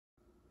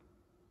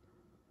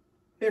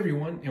Hey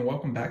everyone, and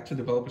welcome back to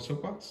Developer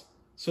Soapbox.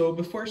 So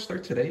before I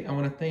start today, I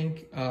want to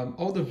thank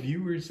all the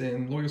viewers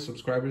and loyal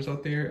subscribers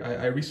out there.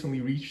 I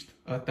recently reached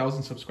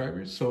 1,000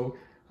 subscribers, so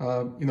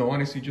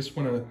honestly, just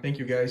want to thank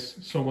you guys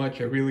so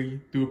much. I really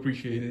do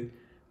appreciate it,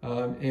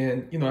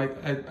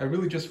 I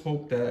really just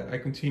hope that I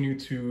continue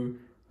to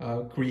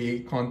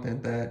create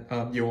content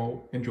that you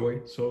all enjoy.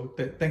 So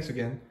thanks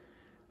again.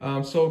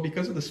 So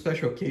because of the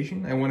special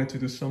occasion, I wanted to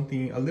do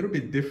something a little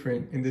bit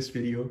different in this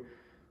video.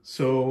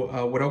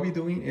 So what I'll be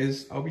doing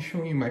is I'll be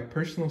showing you my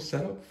personal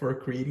setup for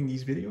creating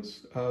these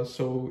videos.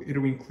 So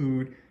it'll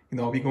include,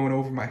 I'll be going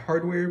over my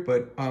hardware,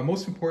 but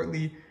most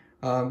importantly,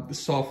 the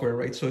software,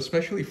 right? So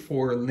especially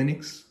for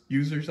Linux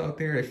users out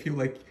there, I feel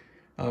like,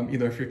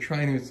 if you're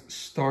trying to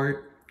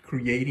start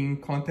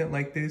creating content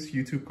like this,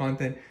 YouTube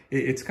content,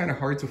 it's kind of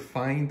hard to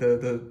find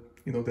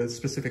the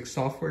specific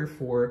software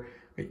for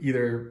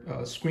either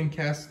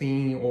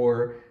screencasting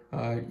or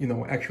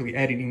actually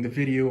editing the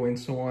video and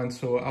so on.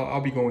 So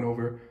I'll be going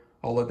over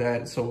all of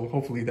that. So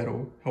hopefully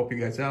that'll help you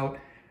guys out.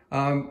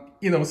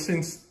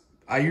 Since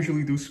I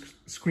usually do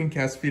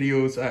screencast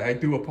videos, I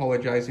do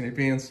apologize in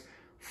advance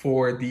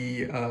for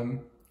the,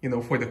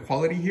 for the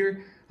quality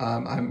here.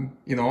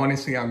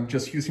 Honestly, I'm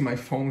just using my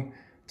phone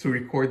to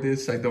record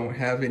this. I don't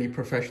have any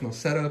professional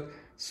setup.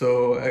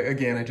 So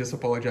again, I just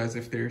apologize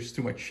if there's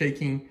too much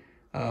shaking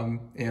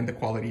and the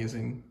quality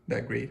isn't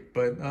that great.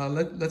 But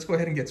let's go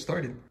ahead and get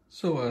started.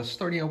 So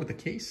starting out with the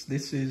case,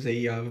 this is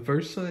a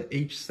Versa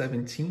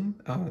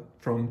H17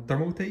 from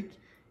Thermaltake,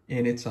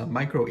 and it's a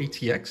micro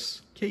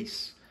ATX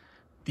case.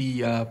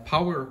 The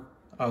power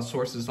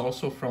source is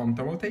also from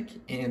Thermaltake,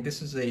 and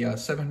this is a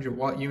 700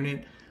 watt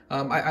unit.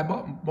 I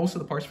bought most of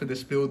the parts for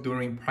this build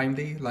during Prime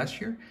Day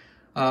last year.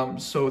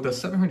 So the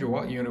 700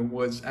 watt unit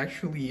was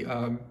actually,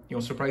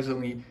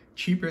 surprisingly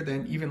cheaper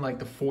than even like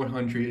the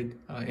 400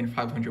 and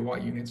 500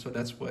 watt units. So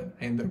that's what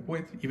I ended up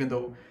with, even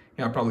though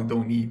I probably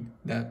don't need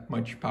that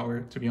much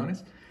power, to be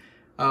honest.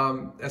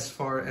 As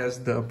far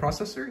as the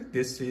processor,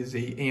 this is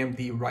a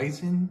AMD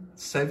Ryzen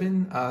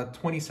 7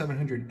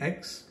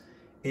 2700X,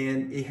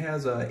 and it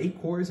has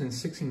 8 cores and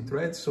 16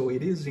 threads, so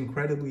it is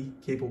incredibly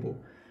capable.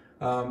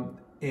 And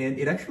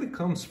it actually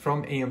comes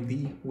from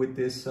AMD with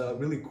this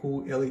really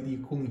cool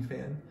LED cooling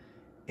fan,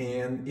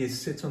 and it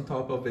sits on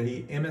top of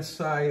a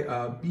MSI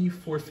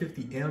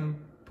B450M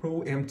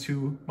PRO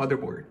M2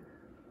 motherboard.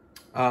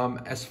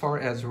 As far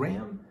as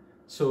RAM,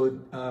 so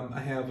I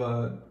have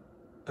a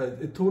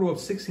total of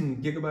 16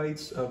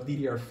 gigabytes of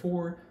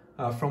DDR4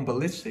 from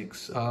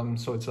Ballistix,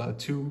 so it's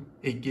 2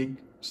 8 gig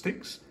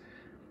sticks.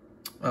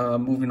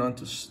 Moving on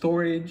to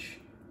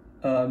storage,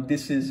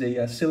 this is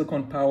a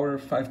Silicon Power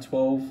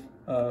 512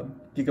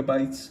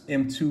 gigabytes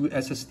M2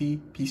 SSD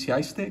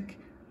PCI stick.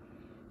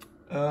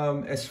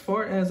 As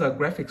far as a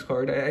graphics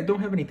card, I don't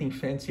have anything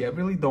fancy. I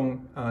really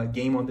don't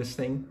game on this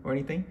thing or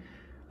anything.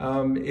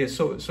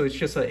 So it's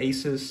just an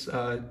Asus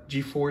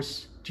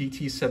GeForce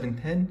GT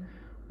 710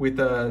 with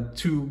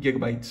 2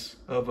 gigabytes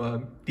of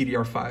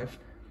DDR5.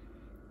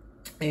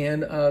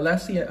 And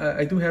lastly,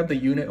 I do have the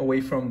unit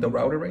away from the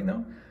router right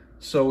now.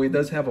 So it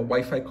does have a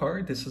Wi-Fi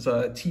card. This is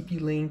a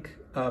TP-Link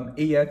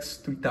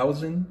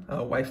AX3000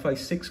 Wi-Fi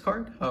 6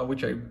 card,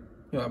 which I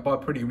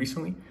bought pretty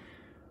recently.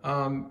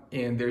 And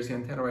there's the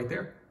antenna right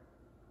there.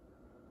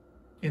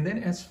 And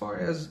then as far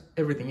as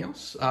everything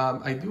else,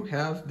 I do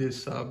have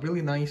this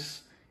really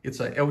nice, it's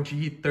a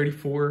LG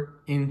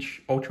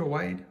 34-inch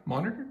ultra-wide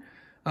monitor.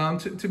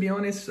 To be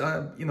honest,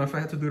 if I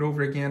had to do it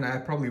over again, I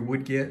probably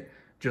would get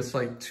just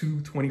like 2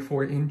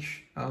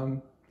 24-inch,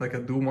 like a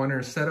dual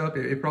monitor setup.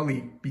 It'd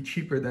probably be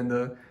cheaper than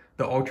the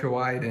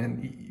ultra-wide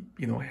and,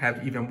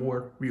 have even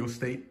more real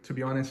estate, to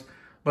be honest.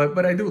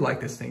 But I do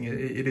like this thing.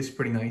 It is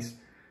pretty nice.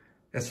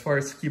 As far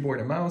as keyboard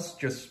and mouse,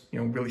 just,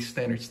 really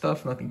standard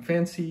stuff, nothing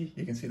fancy.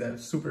 You can see that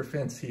super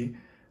fancy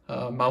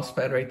mouse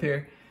pad right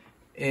there.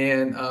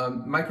 And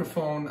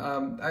microphone,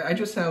 I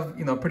just have,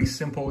 pretty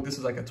simple, this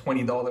is like a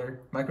 $20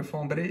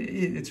 microphone, but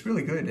it's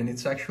really good. And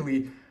it's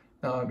actually,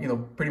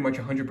 pretty much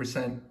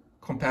 100%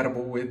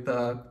 compatible with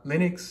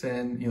Linux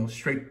and,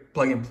 straight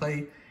plug and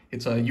play.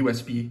 It's a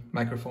USB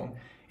microphone.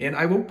 And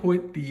I will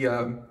put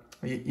the,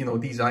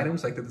 these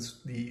items, like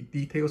the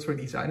details for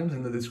these items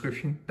in the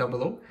description down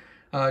below,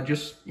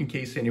 just in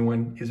case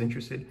anyone is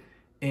interested.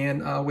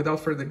 And without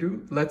further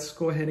ado, let's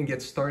go ahead and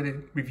get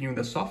started reviewing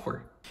the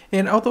software.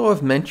 And although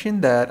I've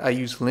mentioned that I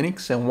use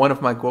Linux and one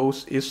of my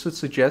goals is to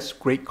suggest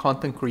great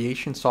content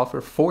creation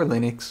software for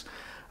Linux,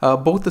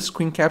 both the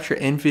screen capture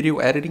and video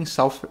editing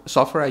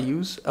software I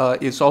use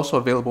is also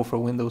available for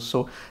Windows.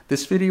 So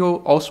this video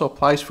also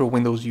applies for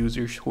Windows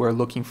users who are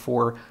looking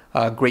for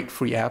great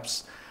free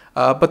apps.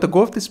 But the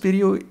goal of this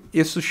video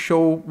is to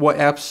show what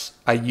apps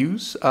I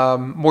use,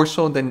 more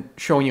so than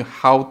showing you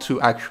how to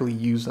actually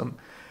use them.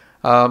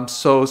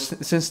 So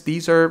since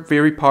these are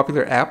very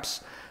popular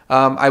apps,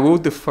 I will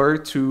defer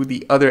to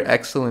the other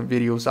excellent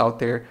videos out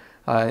there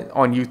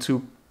on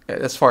YouTube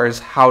as far as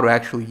how to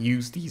actually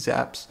use these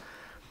apps.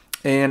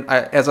 And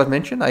as I've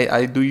mentioned,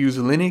 I do use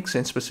Linux,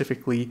 and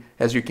specifically,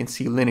 as you can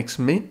see, Linux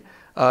Mint.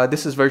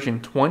 This is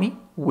version 20,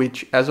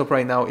 which as of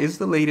right now is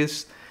the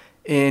latest.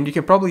 And you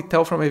can probably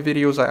tell from my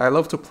videos, I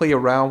love to play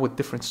around with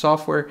different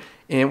software.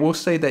 And we'll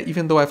say that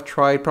even though I've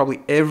tried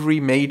probably every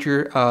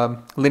major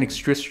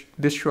Linux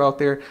distro out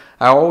there,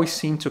 I always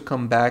seem to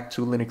come back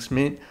to Linux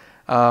Mint.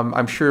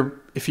 I'm sure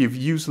if you've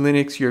used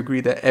Linux, you agree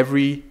that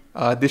every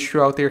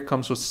distro out there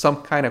comes with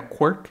some kind of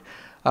quirk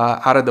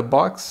out of the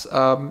box.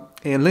 And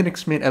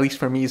Linux Mint, at least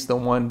for me, is the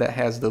one that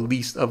has the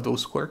least of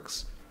those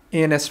quirks.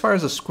 And as far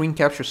as the screen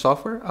capture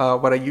software,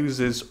 what I use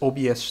is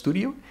OBS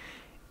Studio.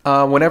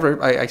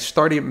 Whenever I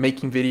started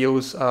making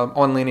videos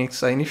on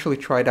Linux, I initially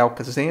tried out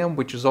Kazam,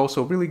 which is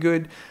also really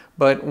good.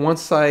 But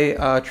once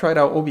I tried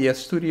out OBS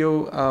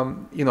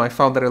Studio, you know, I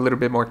found that a little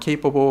bit more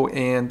capable,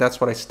 and that's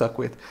what I stuck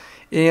with.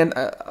 And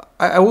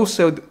I will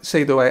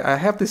say though, I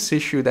have this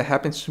issue that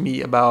happens to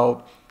me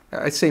about,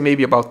 I'd say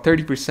maybe about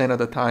 30% of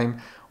the time,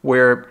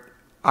 where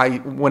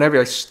whenever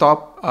I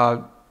stop,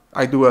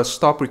 I do a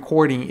stop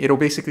recording, it'll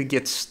basically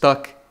get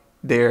stuck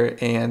there,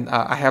 and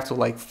I have to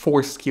like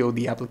force kill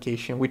the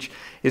application, which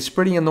is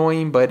pretty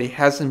annoying, but it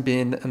hasn't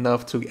been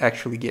enough to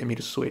actually get me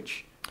to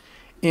switch.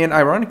 And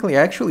ironically,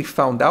 I actually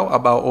found out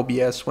about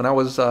OBS when I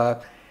was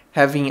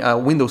having a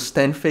Windows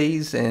 10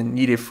 phase and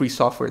needed free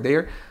software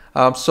there.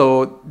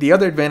 So the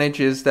other advantage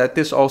is that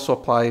this also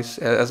applies,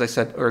 as I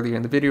said earlier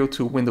in the video,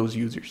 to Windows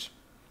users.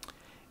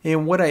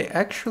 And what I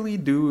actually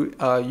do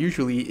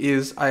usually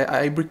is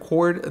I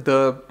record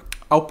the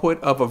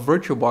output of a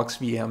Virtualbox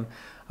VM.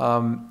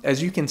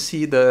 As you can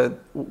see,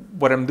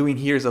 what I'm doing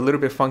here is a little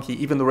bit funky.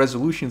 Even the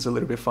resolution is a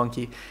little bit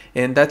funky,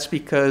 and that's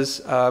because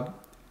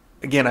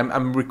again,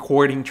 I'm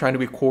trying to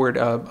record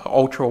a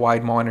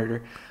ultra-wide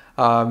monitor,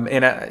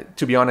 and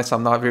to be honest,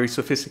 I'm not very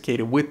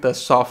sophisticated with the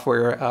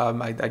software.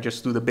 I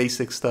just do the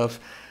basic stuff.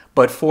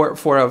 But for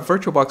a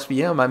Virtualbox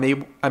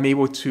VM, I'm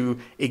able to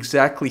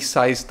exactly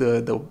size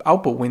the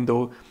output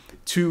window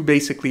to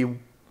basically,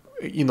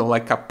 you know,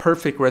 like a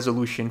perfect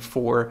resolution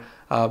for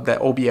that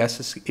OBS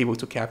is able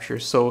to capture.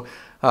 So,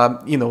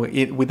 you know,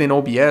 within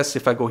OBS,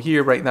 if I go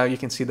here right now, you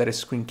can see that it's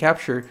screen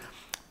capture,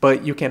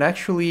 but you can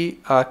actually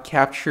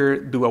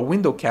do a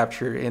window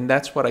capture, and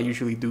that's what I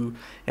usually do.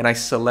 And I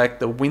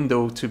select the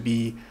window to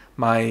be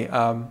my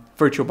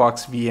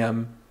Virtualbox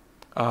VM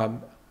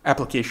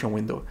application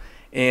window.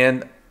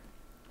 And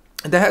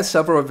that has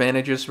several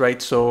advantages,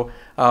 right? So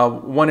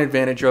one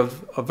advantage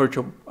of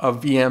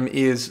VM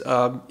is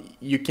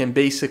you can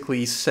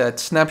basically set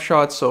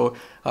snapshots. So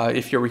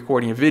if you're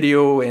recording a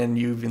video and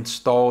you've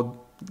installed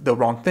the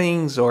wrong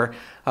things, or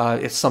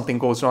if something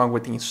goes wrong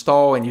with the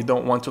install and you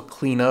don't want to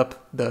clean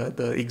up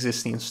the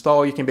existing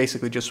install, you can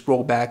basically just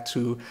roll back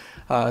to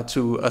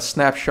a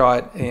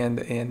snapshot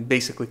and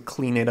basically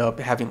clean it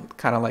up, having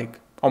kind of like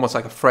almost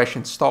like a fresh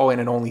install,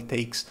 and it only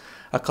takes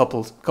a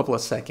couple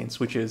of seconds,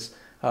 which is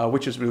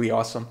really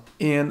awesome.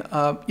 And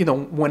you know,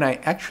 when I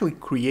actually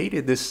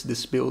created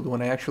this build,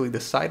 when I actually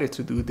decided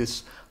to do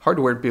this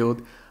hardware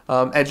build,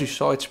 as you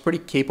saw, it's pretty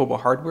capable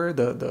hardware.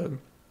 The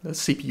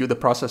CPU, the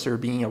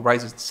processor being a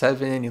Ryzen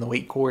 7, you know,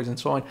 8 cores and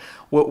so on.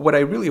 What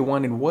I really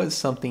wanted was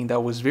something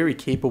that was very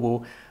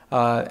capable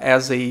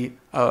as a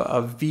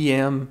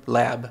VM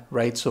lab,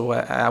 right? So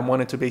I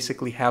wanted to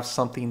basically have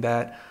something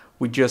that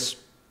we just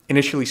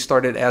initially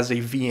started as a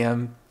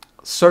VM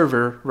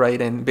server,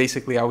 right? And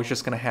basically I was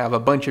just going to have a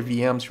bunch of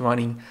VMs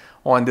running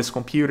on this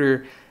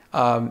computer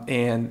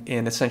and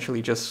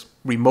essentially just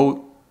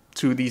remote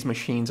to these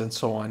machines and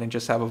so on, and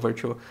just have a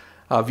virtual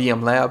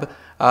VM lab.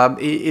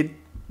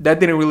 That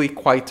didn't really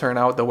quite turn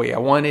out the way I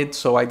wanted,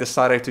 so I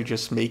decided to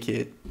just make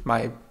it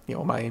my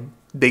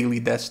daily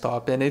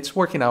desktop, and it's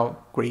working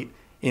out great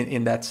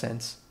in that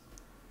sense.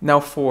 Now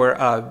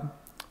for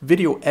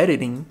video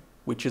editing,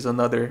 which is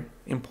another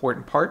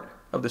important part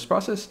of this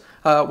process,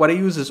 what I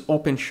use is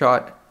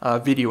Openshot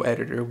video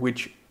editor,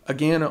 which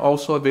again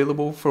also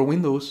available for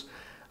Windows.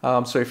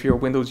 So if you're a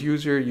Windows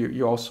user,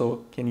 you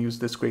also can use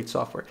this great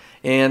software.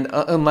 And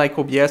unlike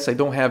OBS, I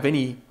don't have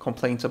any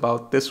complaints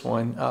about this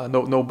one.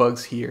 No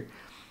bugs here.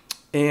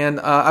 And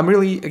I'm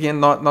really, again,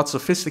 not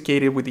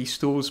sophisticated with these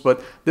tools,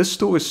 but this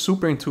tool is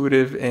super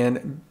intuitive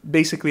and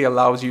basically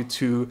allows you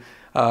to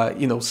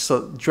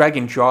drag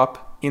and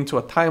drop into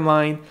a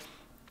timeline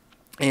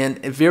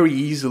and very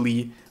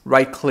easily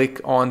right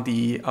click on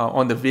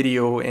the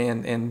video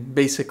and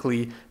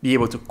basically be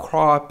able to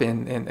crop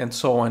and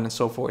so on and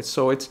so forth.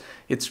 So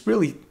it's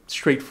really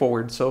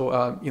straightforward.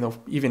 So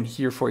even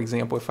here, for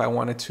example, if I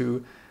wanted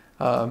to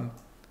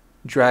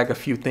drag a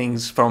few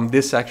things from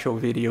this actual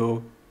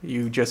video,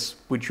 you just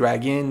would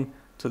drag in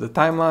to the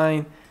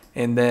timeline,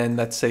 and then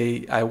let's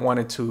say I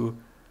wanted to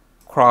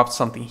crop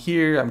something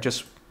here, I'm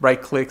just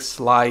right click,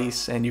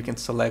 slice, and you can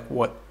select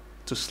what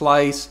to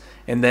slice,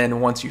 and then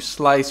once you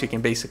slice, you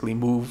can basically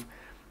move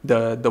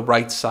the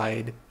right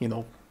side,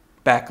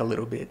 back a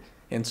little bit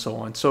and so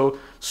on. So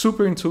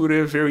super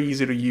intuitive, very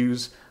easy to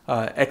use,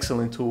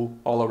 excellent tool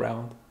all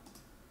around.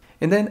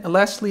 And then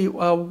lastly,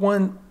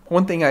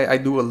 one thing I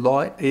do a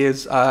lot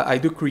is I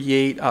do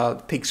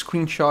take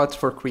screenshots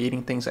for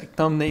creating things like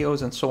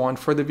thumbnails and so on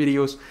for the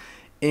videos.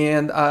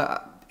 And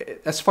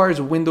as far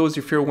as Windows,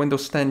 if you're a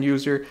Windows 10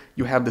 user,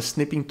 you have the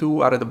snipping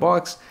tool out of the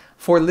box.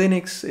 For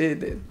Linux,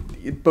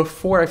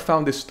 before I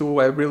found this tool,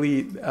 I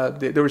really,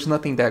 there was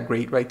nothing that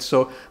great, right?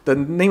 So the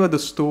name of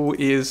this tool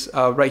is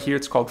right here,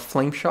 it's called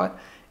Flameshot.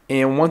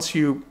 And once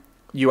you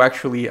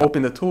actually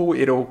open the tool,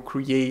 it'll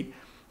create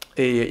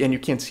and you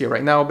can't see it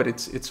right now, but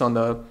it's on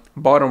the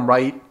bottom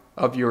right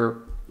of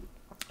your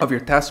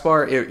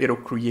taskbar. It'll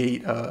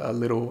create a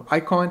little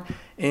icon,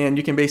 and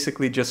you can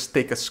basically just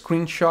take a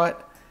screenshot.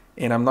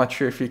 And I'm not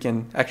sure if you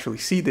can actually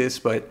see this,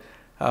 but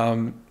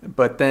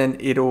then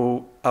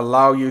it'll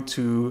allow you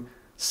to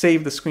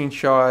save the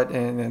screenshot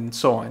and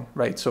so on,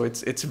 right? So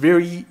it's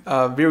very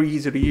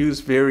easy to use,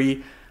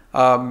 very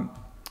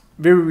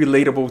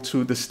relatable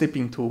to the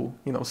snipping tool,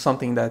 you know,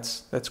 something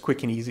that's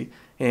quick and easy.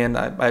 And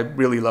I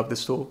really love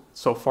this tool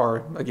so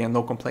far. Again,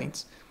 no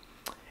complaints.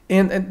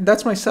 And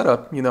that's my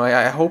setup. You know,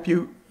 I hope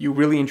you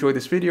really enjoyed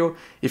this video.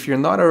 If you're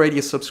not already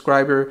a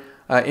subscriber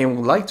and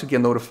would like to get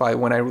notified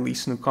when I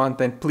release new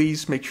content,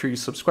 please make sure you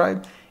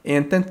subscribe.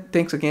 And then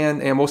thanks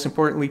again. And most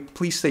importantly,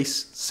 please stay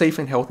safe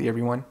and healthy,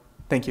 everyone.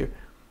 Thank you.